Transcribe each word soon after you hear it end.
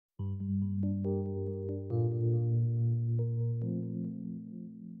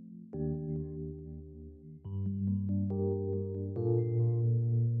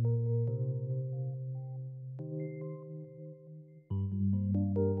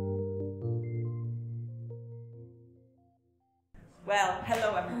Well,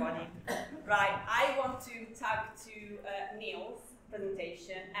 hello everybody. Right, I want to tag to Neil's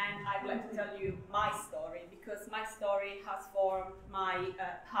presentation, and I'd like to tell you my story, because my story has formed my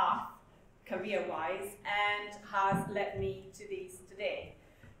path career-wise and has led me to this today.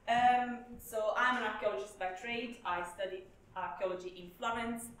 So I'm an archaeologist by trade. I studied archaeology in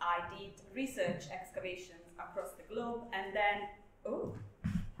Florence. I did research excavations across the globe, and then,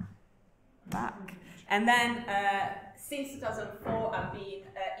 back. And then since 2004, I've been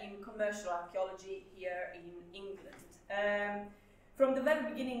in commercial archaeology here in England. From the very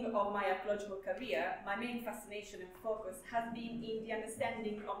beginning of my archaeological career, my main fascination and focus has been in the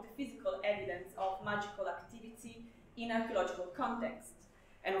understanding of the physical evidence of magical activity in archaeological context.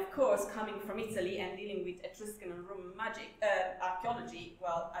 And of course, coming from Italy and dealing with Etruscan and Roman archaeology,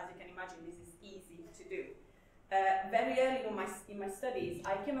 well, as you can imagine, this is easy to do. Very early in my studies,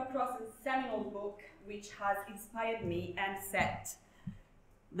 I came across a seminal book which has inspired me and set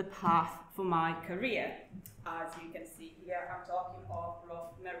the path for my career. As you can see here, I'm talking of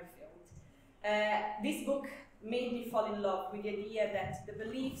Rolf Merrifield. This book made me fall in love with the idea that the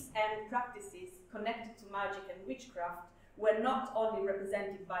beliefs and practices connected to magic and witchcraft were not only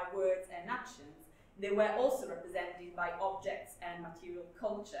represented by words and actions, they were also represented by objects and material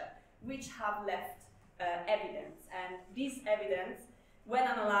culture, which have left evidence. And this evidence, when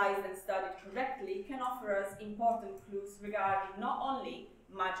analysed and studied correctly, can offer us important clues regarding not only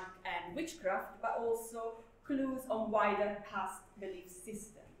magic and witchcraft, but also clues on wider past belief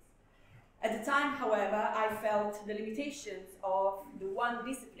systems. At the time, however, I felt the limitations of the one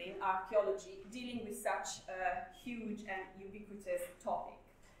discipline, archaeology, dealing with such a huge and ubiquitous topic.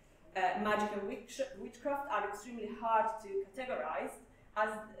 Magic and witchcraft are extremely hard to categorize, as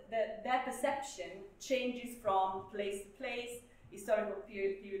their perception changes from place to place, historical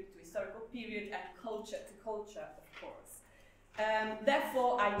period to historical period, and culture to culture, of course.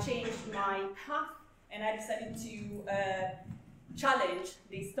 Therefore, I changed my path, and I decided to challenge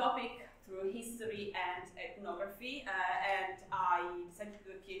this topic through history and ethnography, and I decided to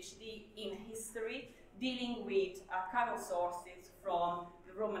do a PhD in history, dealing with archival sources from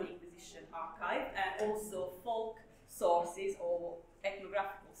the Roman Inquisition archive, and also folk sources or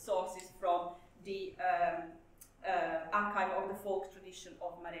ethnographical sources from the archive of the folk tradition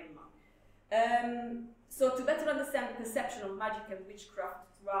of Maremma. So to better understand the perception of magic and witchcraft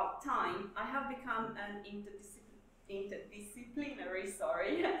throughout time, I have become an interdisciplinary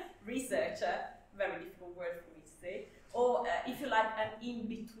researcher, very difficult word for me to say, or if you like, an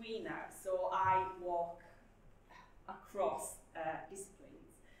in-betweener. So I walk across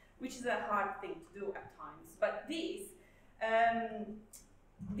disciplines, which is a hard thing to do at times. But this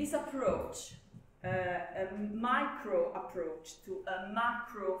approach, a micro approach to a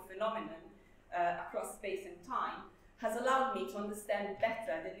macro phenomenon across space and time, has allowed me to understand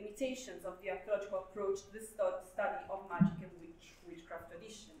better the limitations of the archaeological approach to the study of magic and witchcraft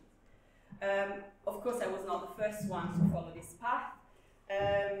traditions. Of course, I was not the first one to follow this path.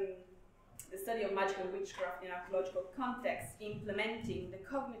 The study of magic and witchcraft in archaeological context, implementing the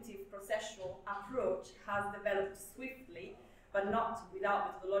cognitive processual approach, has developed swiftly, but not without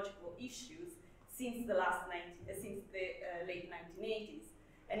methodological issues, since the late 1980s.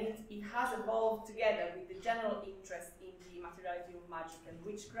 And it has evolved together with the general interest in the materiality of magic and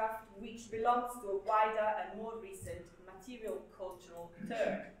witchcraft, which belongs to a wider and more recent material cultural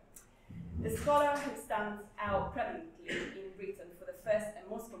turn. The scholar who stands out preeminently in Britain for the first and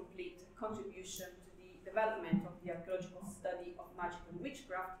most complete contribution to the development of the archaeological study of magic and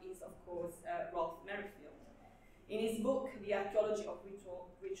witchcraft is, of course, Rolf Merrifield. In his book, The Archaeology of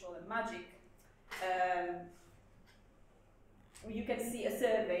Ritual and Magic, you can see a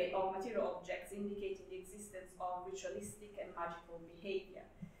survey of material objects indicating the existence of ritualistic and magical behaviour.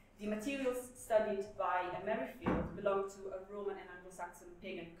 The materials studied by Merrifield belong to a Roman and Anglo-Saxon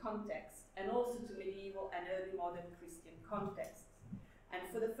pagan context, and also to medieval and early modern Christian contexts. And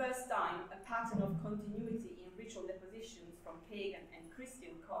for the first time, a pattern of continuity in ritual depositions from pagan and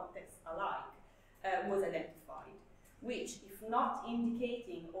Christian contexts alike was identified, which, if not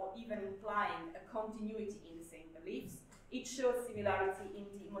indicating or even implying a continuity in the same beliefs, it shows similarity in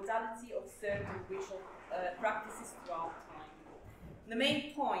the modality of certain ritual practices throughout time. The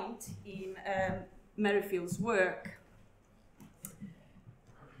main point in Merrifield's work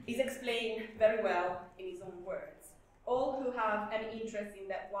is explained very well in his own words. All who have any interest in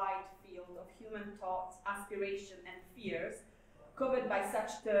that wide field of human thoughts, aspiration, and fears, covered by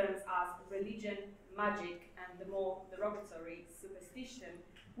such terms as religion, magic, and the more derogatory superstition,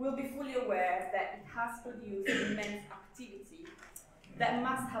 will be fully aware that it has produced immense activity that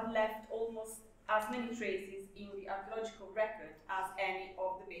must have left almost as many traces in the archaeological record as any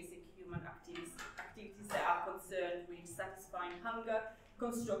of the basic human activities that are concerned with satisfying hunger,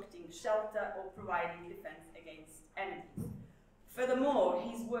 constructing shelter, or providing defense against enemies. Furthermore,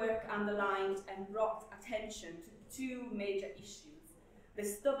 his work underlined and brought attention to two major issues: the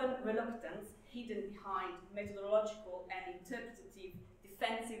stubborn reluctance hidden behind methodological and interpretative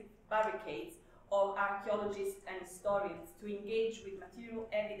defensive barricades of archaeologists and historians to engage with material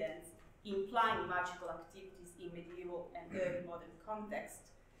evidence implying magical activities in medieval and early modern context,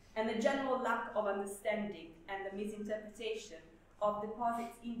 and the general lack of understanding and the misinterpretation of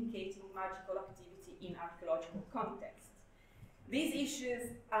deposits indicating magical activity in archaeological context. These issues,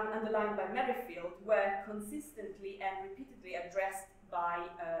 underlined by Merrifield, were consistently and repeatedly addressed by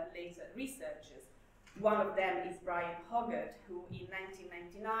later researchers. One of them is Brian Hoggart, who in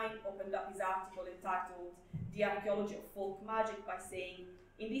 1999 opened up his article entitled The Archaeology of Folk Magic by saying,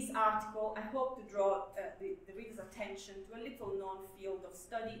 "In this article, I hope to draw the reader's attention to a little-known field of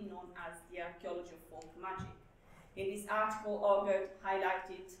study known as the archaeology of folk magic." In this article, Hoggart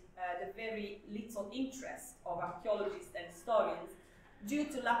highlighted the very little interest of archaeologists and historians due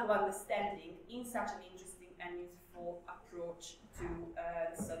to lack of understanding in such an interesting and useful approach to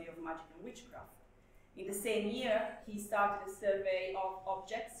the study of magic and witchcraft. In the same year, he started a survey of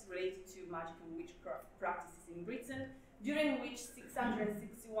objects related to magic and witchcraft practices in Britain, during which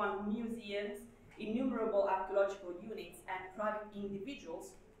 661 museums, innumerable archaeological units, and private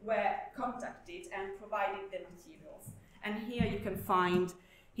individuals were contacted and provided the materials. And here you can find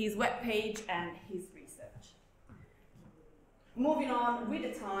his webpage and his research. Moving on with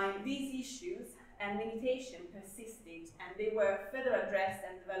the time, these issues and limitation persisted, and they were further addressed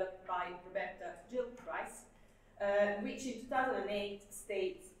and developed by Roberta Gilchrist, which in 2008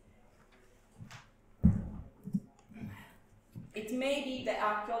 states, "It may be that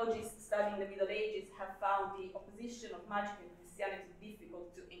archaeologists studying the Middle Ages have found the opposition of magic and Christianity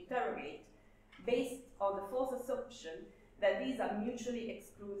difficult to interrogate, based on the false assumption that these are mutually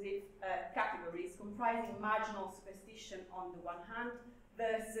exclusive categories comprising marginal superstition on the one hand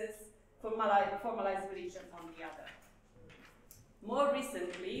versus formalized religion on the other." More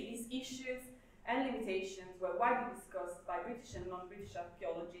recently, these issues and limitations were widely discussed by British and non-British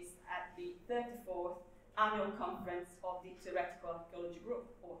archaeologists at the 34th Annual Conference of the Theoretical Archaeology Group,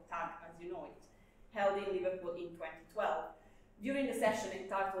 or TAG as you know it, held in Liverpool in 2012. During the session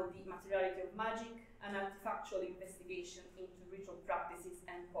entitled "The Materiality of Magic, an Artifactual Investigation into Ritual Practices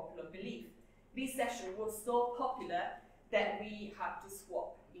and Popular Belief," this session was so popular that we had to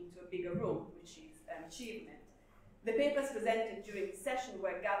swap into a bigger room, which is an achievement. The papers presented during the session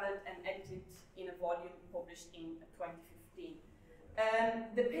were gathered and edited in a volume published in 2015.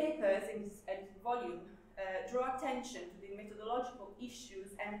 The papers in this edited volume draw attention to the methodological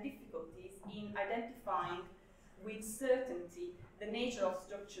issues and difficulties in identifying with certainty the nature of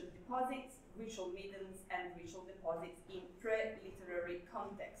structured deposits, ritual middens, and ritual deposits in pre-literary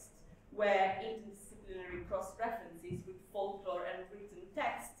contexts, where interdisciplinary cross-references with folklore and written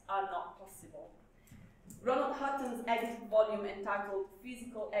texts are not possible. Ronald Hutton's edited volume entitled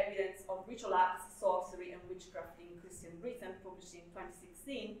 "Physical Evidence of Ritual Acts, Sorcery and Witchcraft in Christian Britain," published in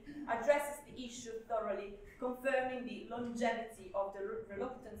 2016, addresses the issue thoroughly, confirming the longevity of the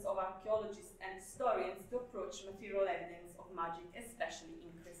reluctance of archaeologists and historians to approach material evidence of magic, especially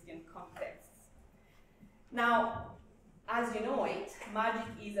in Christian contexts. Now, as you know it, magic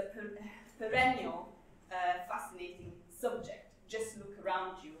is a perennial, fascinating subject. Just look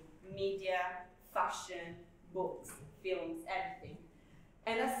around you: media, fashion, books, films, everything.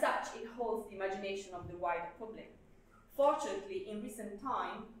 And as such, it holds the imagination of the wider public. Fortunately, in recent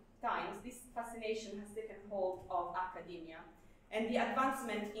times, this fascination has taken hold of academia, and the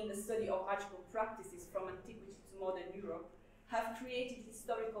advancement in the study of magical practices from antiquity to modern Europe have created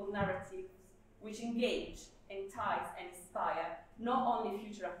historical narratives which engage, entice, and inspire not only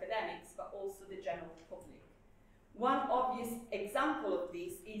future academics, but also the general public. One obvious example of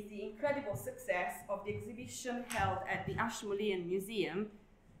this is the incredible success of the exhibition held at the Ashmolean Museum,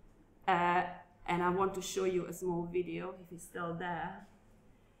 and I want to show you a small video, if it's still there,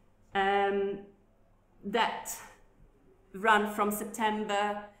 that ran from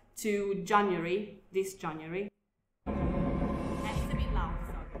September to January, this January. And it's a bit loud,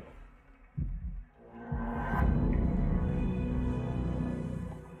 sorry.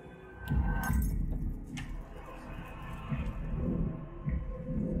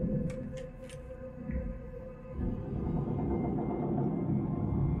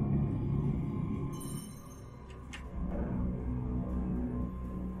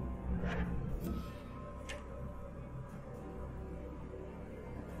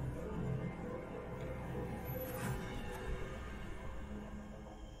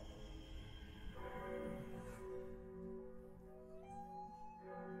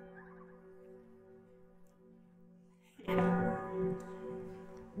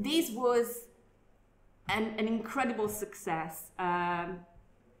 this was an incredible success,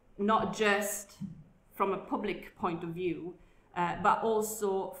 not just from a public point of view, but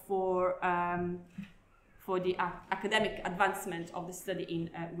also for the academic advancement of the study in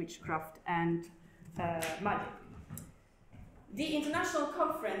witchcraft and magic. The international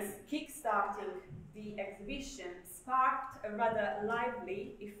conference kickstarting the exhibition sparked a rather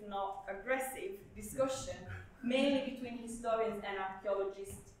lively, if not aggressive, discussion, mainly between historians and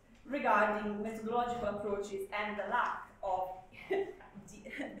archaeologists, regarding methodological approaches and the lack of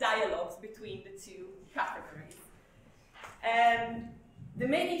dialogues between the two categories. The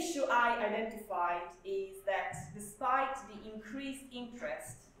main issue I identified is that despite the increased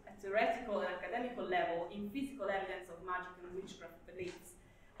interest at theoretical and academical level in physical evidence of magic and witchcraft beliefs,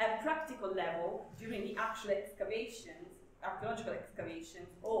 at practical level, during the actual excavations, archaeological excavations,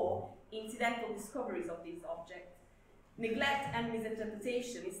 or incidental discoveries of these objects, neglect and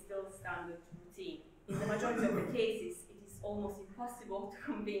misinterpretation is still standard routine. In the majority of the cases, it is almost impossible to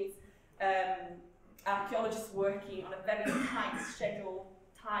convince archaeologists working on a very tight schedule,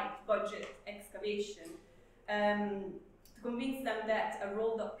 tight budget excavation, to convince them that a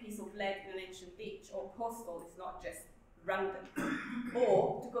rolled up piece of lead in an ancient ditch or postal is not just random,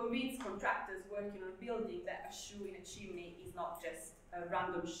 or to convince contractors working on a building that a shoe in a chimney is not just a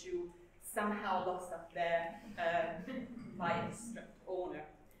random shoe somehow lost up there by a distraught owner.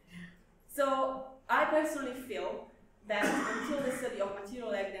 So I personally feel that until the study of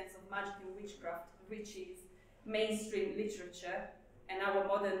material evidence of magic and witchcraft reaches mainstream literature and our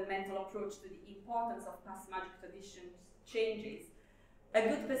modern mental approach to the importance of past magic traditions changes, a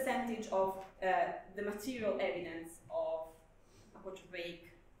good percentage of the material evidence of apotropaic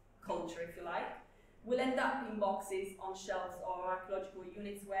culture, if you like, will end up in boxes on shelves or archaeological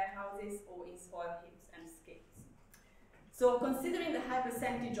units, warehouses, or in spoil heaps and skips. So considering the high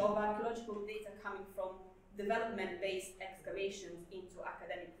percentage of archaeological data coming from development-based excavations into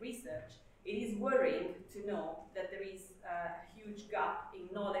academic research, it is worrying to know that there is a huge gap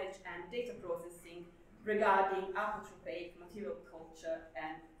in knowledge and data processing regarding apotropaic material culture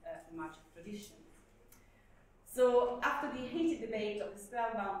and magic traditions. So after the heated debate of the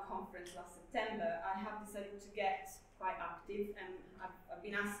Spellbound conference last September, I have decided to get quite active, and I've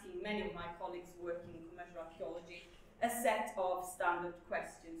been asking many of my colleagues working in commercial archaeology a set of standard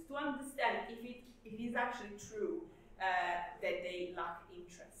questions to understand if it is actually true that they lack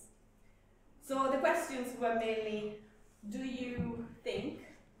interest. So the questions were mainly, do you think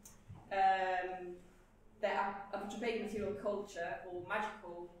that apotropaic material culture or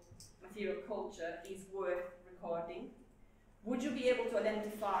magical material culture is worth recording? Would you be able to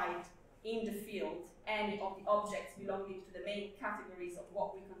identify in the field any of the objects belonging to the main categories of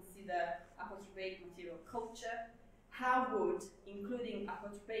what we consider apotropaic material culture? How would including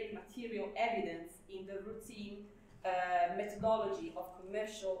apotropaic material evidence in the routine methodology of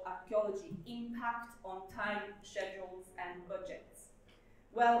commercial archaeology impact on time schedules and budgets?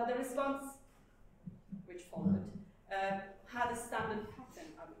 Well, the response which followed had a standard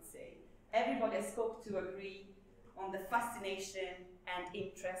pattern, I would say. Everybody I spoke to agreed on the fascination and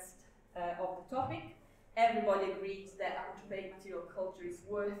interest of the topic. Everybody agreed that apotropaic material culture is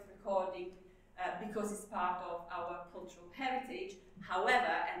worth recording because it's part of our cultural heritage.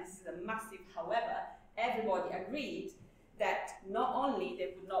 However, and this is a massive however, everybody agreed that not only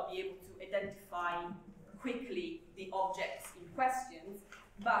they would not be able to identify quickly the objects in questions,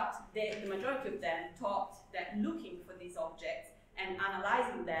 but the majority of them thought that looking for these objects and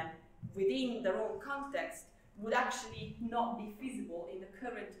analyzing them within their own context would actually not be feasible in the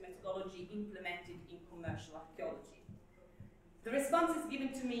current methodology implemented in commercial archaeology. The responses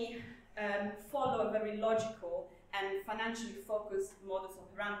given to me follow a very logical and financially focused modus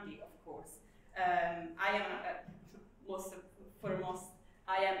operandi, of course. I am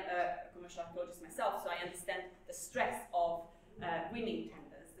a commercial archaeologist myself, so I understand the stress of winning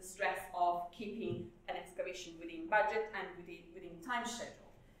tenders, the stress of keeping an excavation within budget and within time schedule.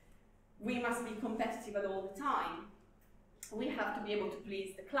 We must be competitive at all the time. We have to be able to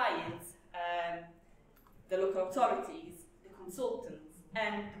please the clients, the local authorities, the consultants,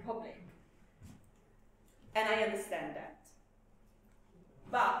 and the public. And I understand that.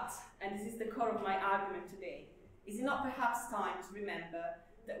 But, and this is the core of my argument today, is it not perhaps time to remember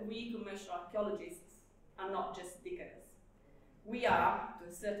that we commercial archaeologists are not just diggers? We are, to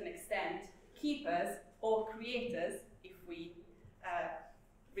a certain extent, keepers or creators, if we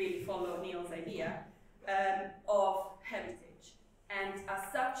really follow Neil's idea, of heritage. And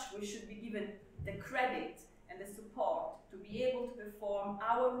as such, we should be given the credit and the support to be able to perform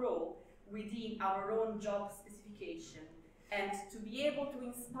our role within our own job specification and to be able to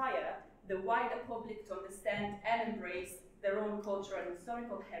inspire the wider public to understand and embrace their own cultural and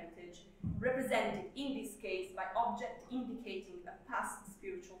historical heritage, represented in this case by objects indicating a past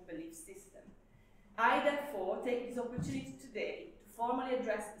spiritual belief system. I therefore take this opportunity today to formally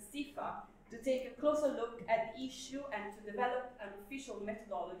address the CIFA, to take a closer look at the issue and to develop an official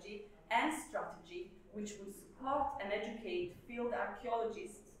methodology and strategy which would support and educate field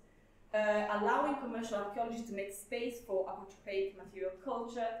archaeologists, allowing commercial archaeologists to make space for appropriate material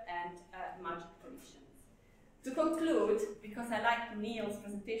culture and magic traditions. To conclude, because I liked Neil's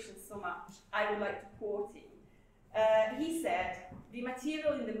presentation so much, I would like to quote him. He said, "The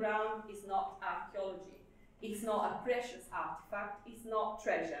material in the ground is not archaeology. It's not a precious artifact, it's not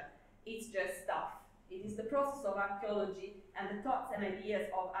treasure, it's just stuff. It is the process of archaeology and the thoughts and ideas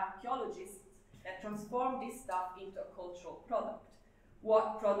of archaeologists that transform this stuff into a cultural product.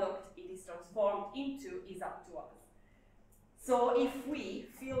 What product it is transformed into is up to us." So if we,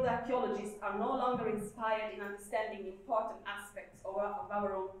 field archaeologists, are no longer inspired in understanding important aspects of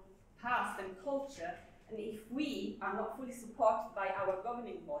our own past and culture, and if we are not fully supported by our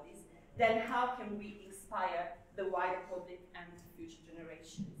governing bodies, then how can we inspire the wider public and future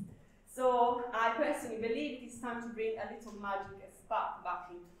generations? So I personally believe it is time to bring a little magic, a spark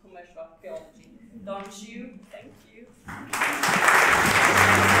back into commercial archaeology. Don't you? Thank you.